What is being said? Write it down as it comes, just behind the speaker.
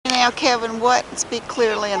now, Kevin, what? Speak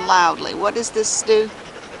clearly and loudly. What does this do?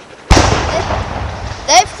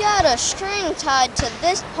 They've got a string tied to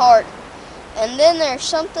this part, and then there's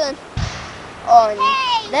something on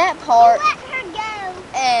that part, let her go.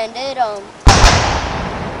 and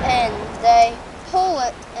and they pull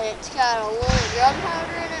it, and it's got a little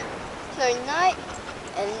gunpowder in it to ignite,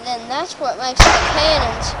 and then that's what makes the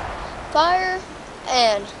cannons fire.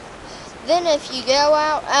 And then if you go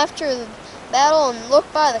out after the battle and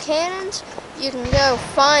look by the cannons, you can go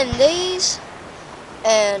find these,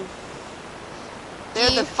 and They're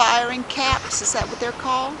the firing caps. Is that what they're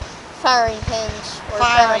called? firing pins or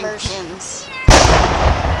Firing primers. pins.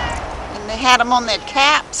 And they had them on their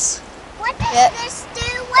caps. What does Yep. this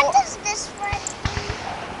do? What does this red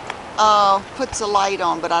do? Puts a light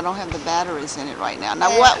on, but I don't have the batteries in it right now. Now,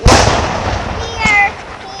 Yeah. what? Here.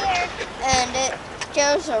 And it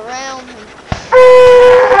goes around,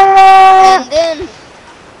 and then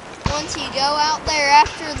once you go out there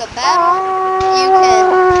after the battle, you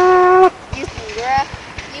can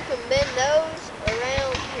bend those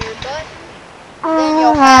around your button, then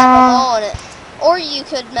you'll have them on it. Or you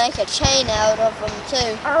could make a chain out of them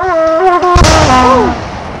too.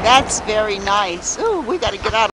 That's very nice. Ooh, we got to get out.